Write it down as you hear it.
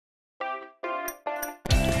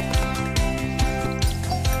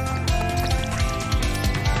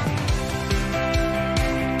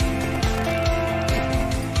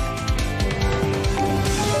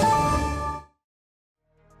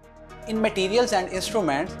In materials and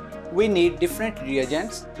instruments, we need different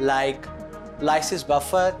reagents like lysis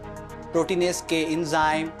buffer, proteinase K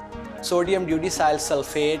enzyme, sodium deutesyl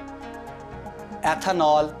sulfate,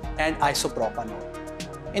 ethanol, and isopropanol.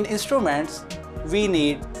 In instruments, we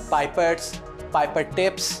need pipettes, pipette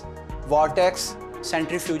tips, vortex,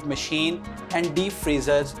 centrifuge machine, and deep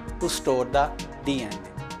freezers to store the DNA.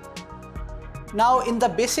 Now, in the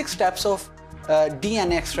basic steps of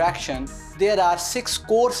DNA extraction, there are 6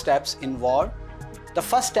 core steps involved. The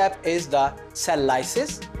first step is the cell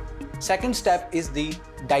lysis. Second step is the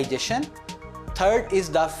digestion. Third is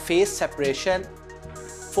the phase separation.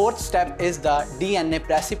 Fourth step is the DNA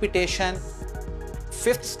precipitation.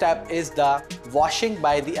 Fifth step is the washing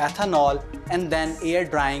by the ethanol, and then air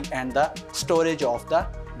drying and the storage of the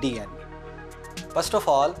DNA. First of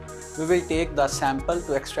all, we will take the sample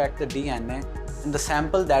to extract the DNA, and the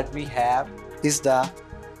sample that we have is the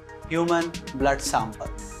human blood sample.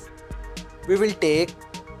 We will take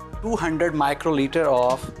 200 microliter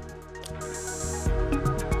of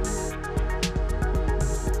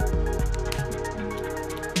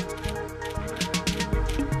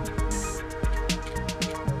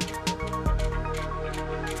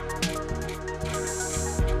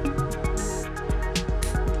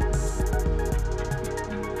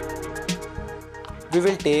we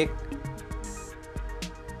will take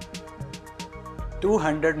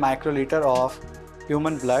 200 microliter of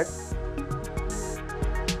human blood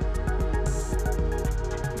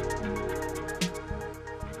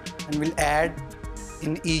and will add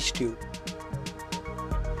in each tube.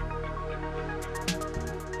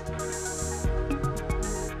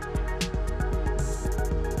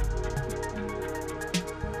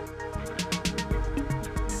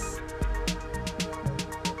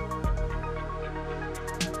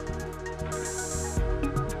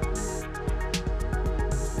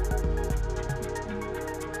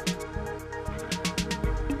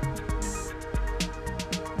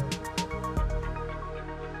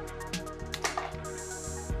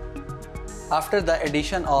 After the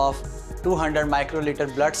addition of 200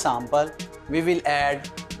 microliter blood sample, we will add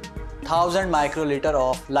 1000 microliter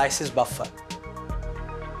of lysis buffer.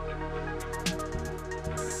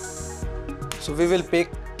 So we will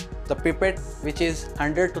pick the pipette which is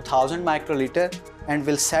 100 to 1000 microliter and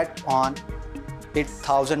will set on it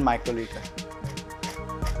 1000 microliter.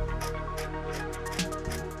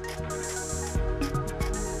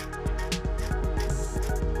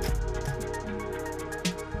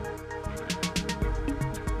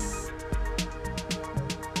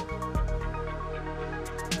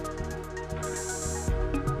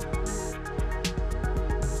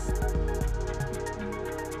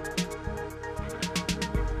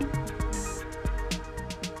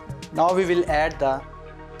 Now we will add the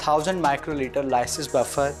 1000 microliter lysis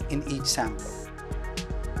buffer in each sample.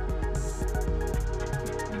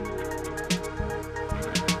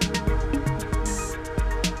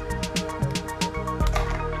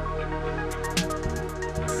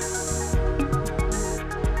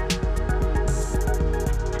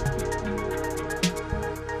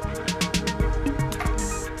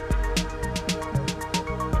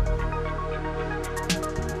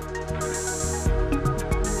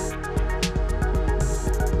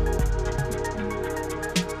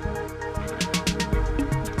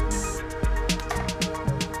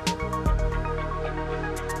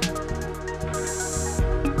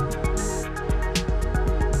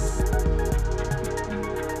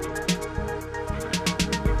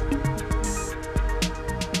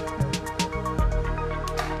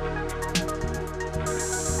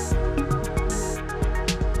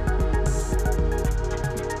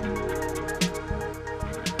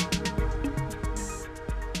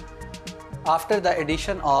 After the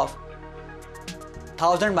addition of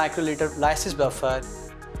 1000 microliter lysis buffer,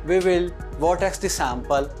 we will vortex the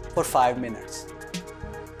sample for 5 minutes.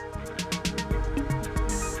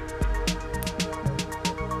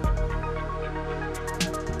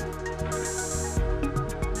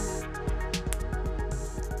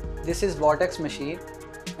 This is vortex machine,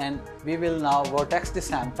 and we will now vortex the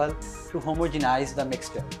sample to homogenize the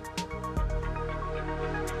mixture.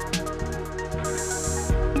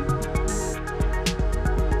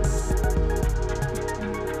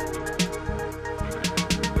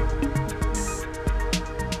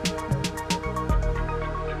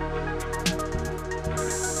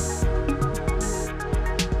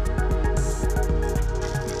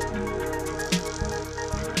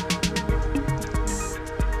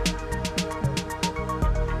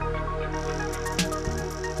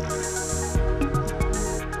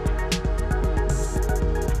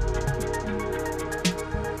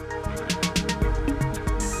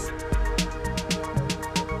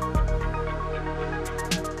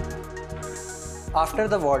 After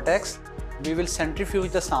the vortex, we will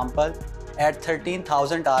centrifuge the sample at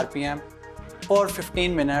 13,000 rpm for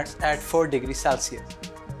 15 minutes at 4 degrees Celsius.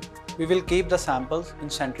 We will keep the samples in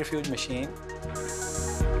centrifuge machine.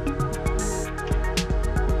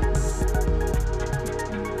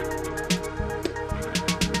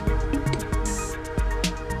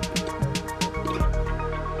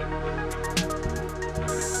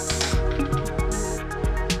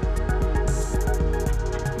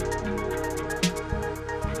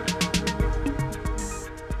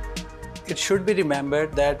 It should be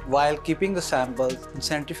remembered that while keeping the samples in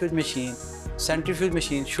centrifuge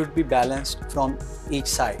machine should be balanced from each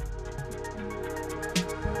side.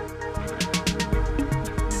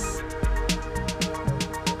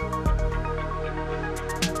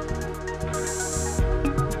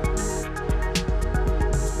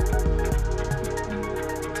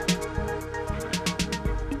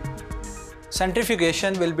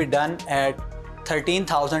 Centrifugation will be done at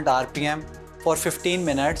 13,000 rpm for 15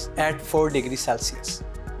 minutes at 4 degrees Celsius.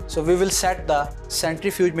 So we will set the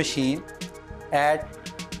centrifuge machine at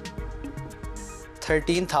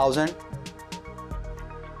 13,000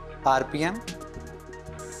 rpm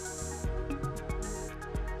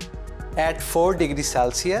at 4 degrees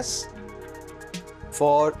Celsius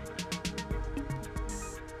for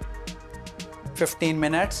 15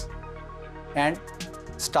 minutes and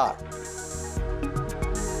start.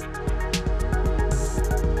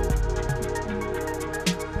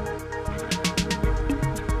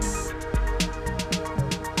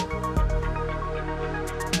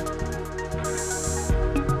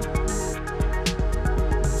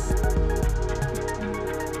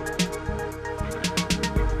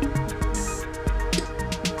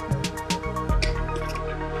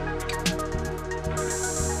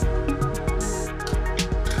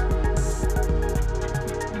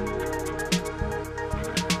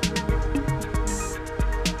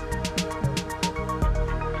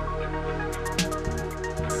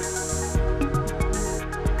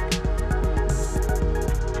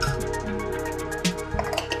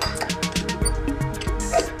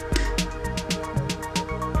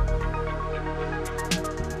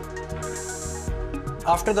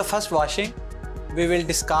 After the first washing, we will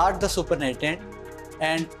discard the supernatant,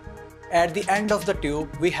 and at the end of the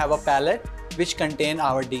tube we have a pellet which contain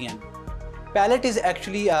our DNA. Pellet is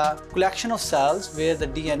actually a collection of cells where the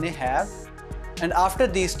DNA have, and after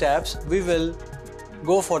these steps we will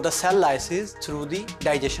go for the cell lysis through the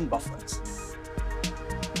digestion buffers.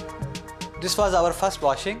 This was our first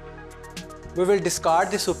washing. We will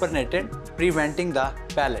discard the supernatant, preventing the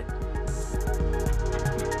pellet.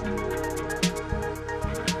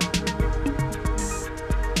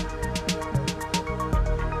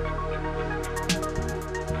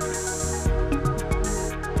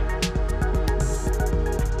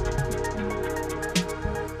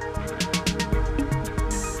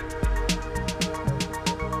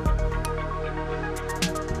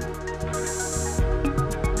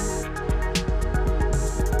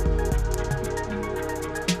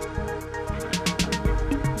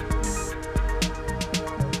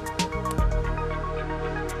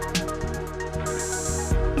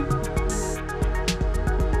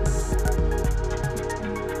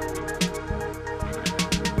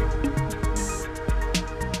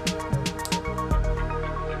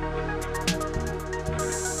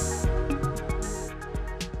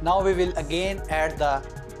 Now we will again add the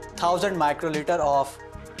 1000 microliter of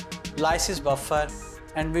lysis buffer,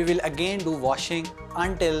 and we will again do washing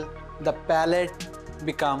until the pellet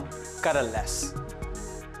become colorless.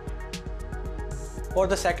 For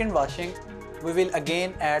the second washing, we will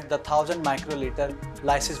again add the 1000 microliter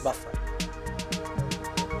lysis buffer.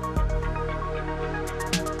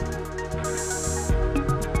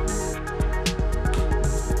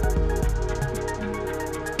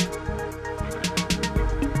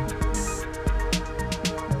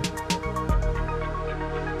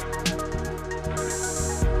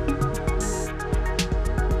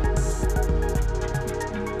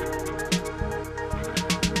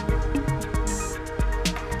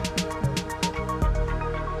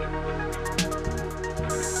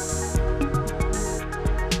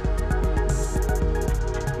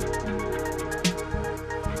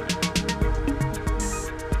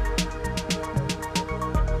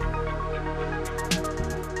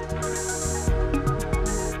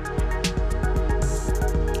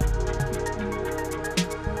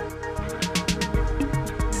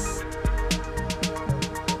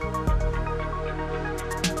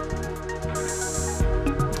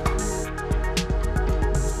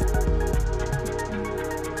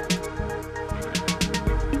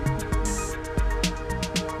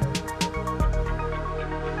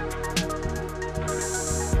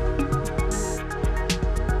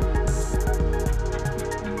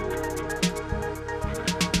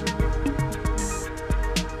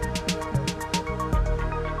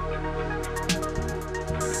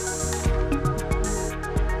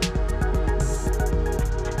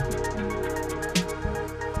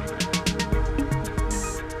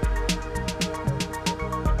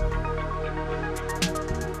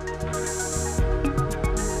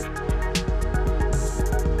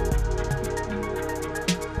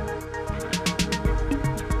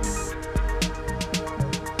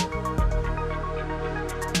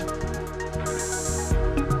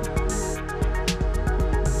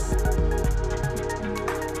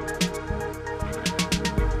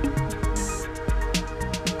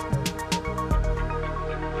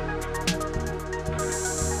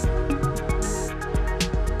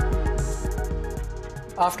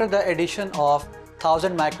 After the addition of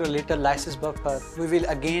 1000 microliter lysis buffer, we will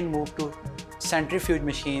again move to centrifuge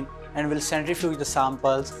machine and will centrifuge the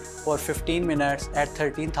samples for 15 minutes at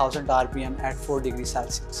 13,000 rpm at 4 degrees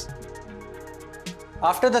Celsius.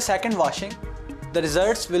 After the second washing, the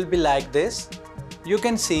results will be like this. You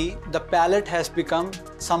can see the palette has become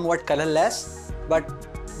somewhat colorless, but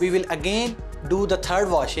we will again do the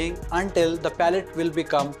third washing until the palette will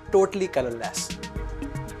become totally colorless.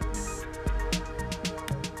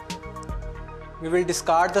 We will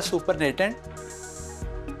discard the supernatant,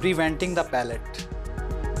 preventing the palette.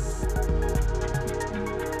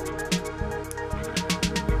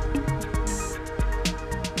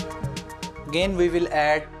 Again, we will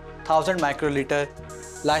add 1000 microliter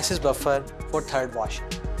lysis buffer for third washing.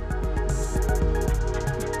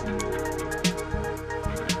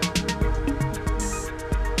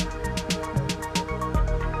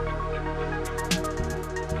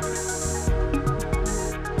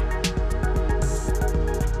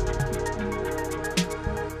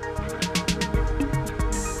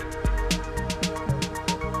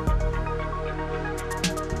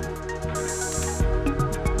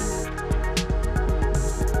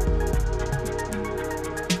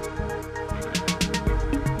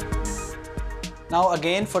 Now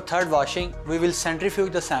again for third washing, we will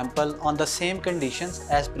centrifuge the sample on the same conditions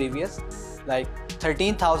as previous, like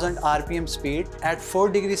 13,000 rpm speed at 4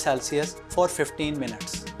 degrees Celsius for 15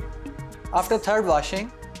 minutes. After third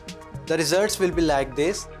washing, the results will be like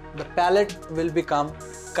this. The palette will become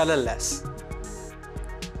colorless.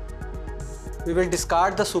 We will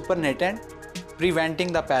discard the supernatant,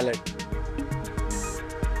 preventing the palette.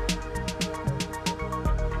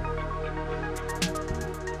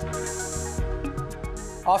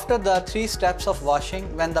 After the 3 steps of washing,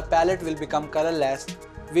 when the palette will become colorless,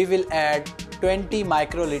 we will add 20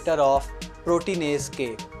 microliter of proteinase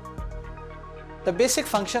K. The basic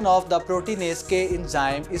function of the proteinase K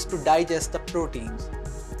enzyme is to digest the proteins.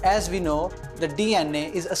 As we know, the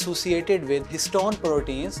DNA is associated with histone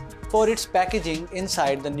proteins for its packaging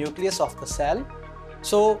inside the nucleus of the cell.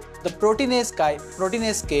 So the proteinase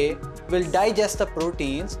K will digest the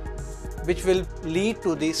proteins, which will lead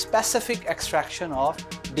to the specific extraction of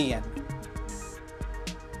DNA.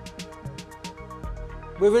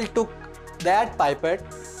 We will take that pipette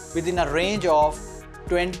within a range of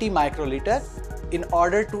 20 microliter in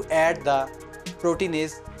order to add the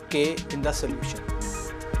proteinase K in the solution.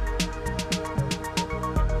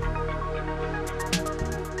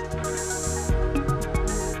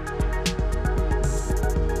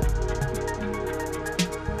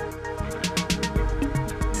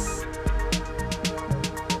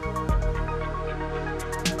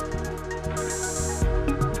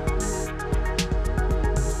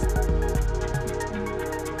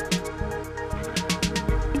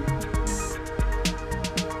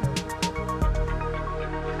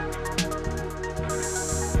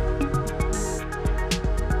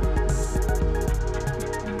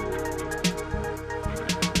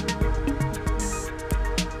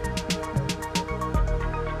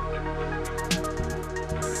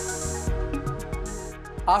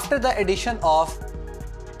 After the addition of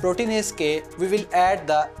proteinase K, we will add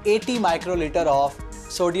the 80 microliter of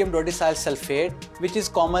sodium dodecyl sulfate, which is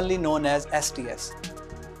commonly known as SDS.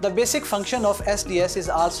 The basic function of SDS is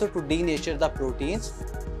also to denature the proteins.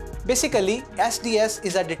 Basically, SDS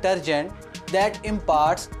is a detergent that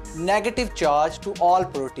imparts negative charge to all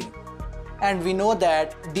proteins. And we know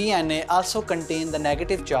that DNA also contains the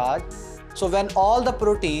negative charge. So when all the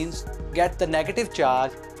proteins get the negative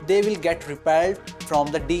charge, they will get repelled from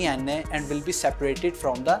the DNA and will be separated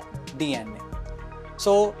from the DNA.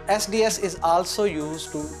 So SDS is also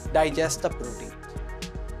used to digest the protein.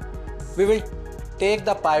 We will take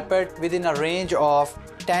the pipette within a range of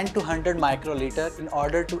 10 to 100 microliter in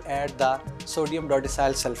order to add the sodium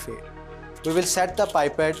dodecyl sulfate. We will set the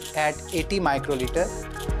pipette at 80 microliter.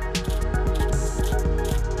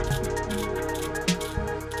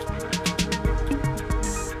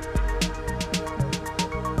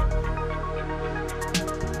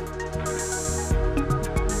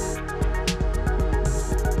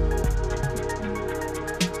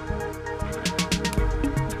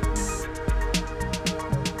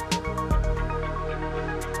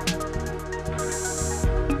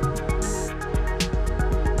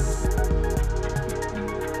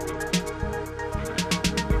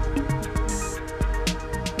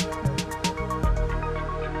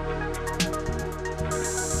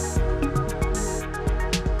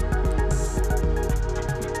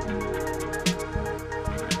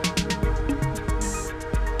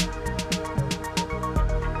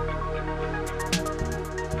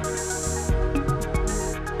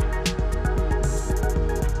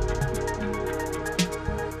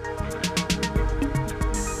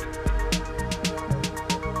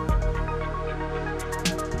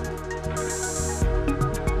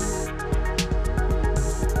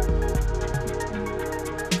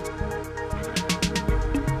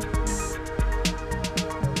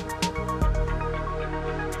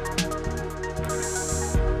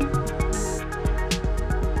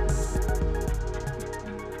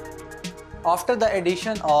 After the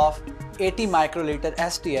addition of 80 microliter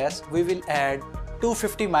SDS, we will add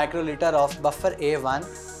 250 microliter of buffer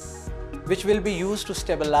A1, which will be used to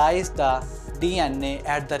stabilize the DNA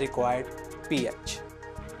at the required pH.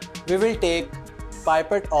 We will take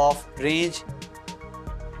pipette of range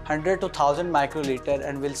 100 to 1000 microliter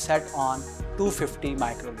and will set on 250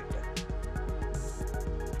 microliter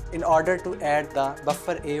in order to add the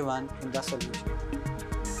buffer A1 in the solution.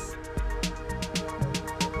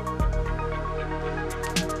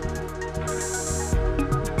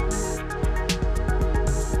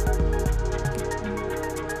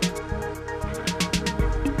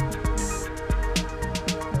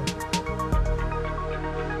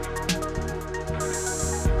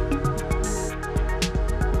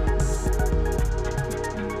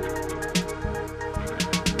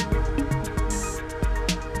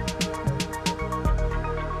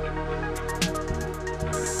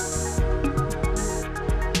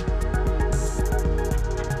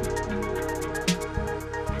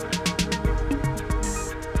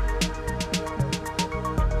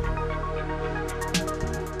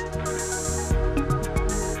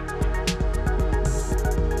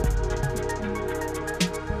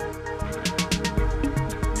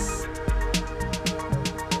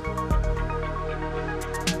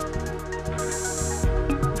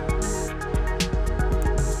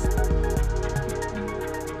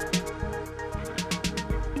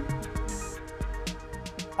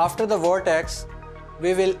 After the vortex,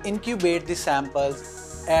 we will incubate the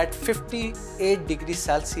samples at 58 degrees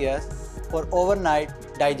Celsius for overnight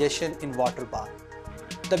digestion in water bath.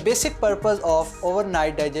 The basic purpose of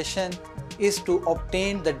overnight digestion is to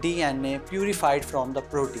obtain the DNA purified from the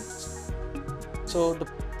proteins. So the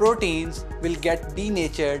proteins will get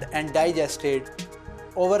denatured and digested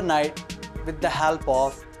overnight with the help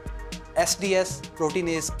of SDS,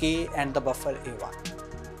 proteinase K and the buffer A1.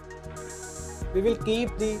 We will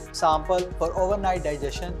keep the sample for overnight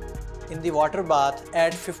digestion in the water bath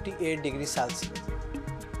at 58 degrees Celsius.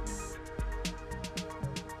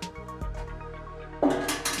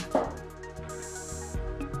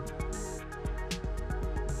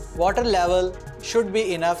 Water level should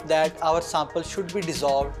be enough that our sample should be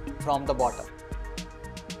dissolved from the bottom.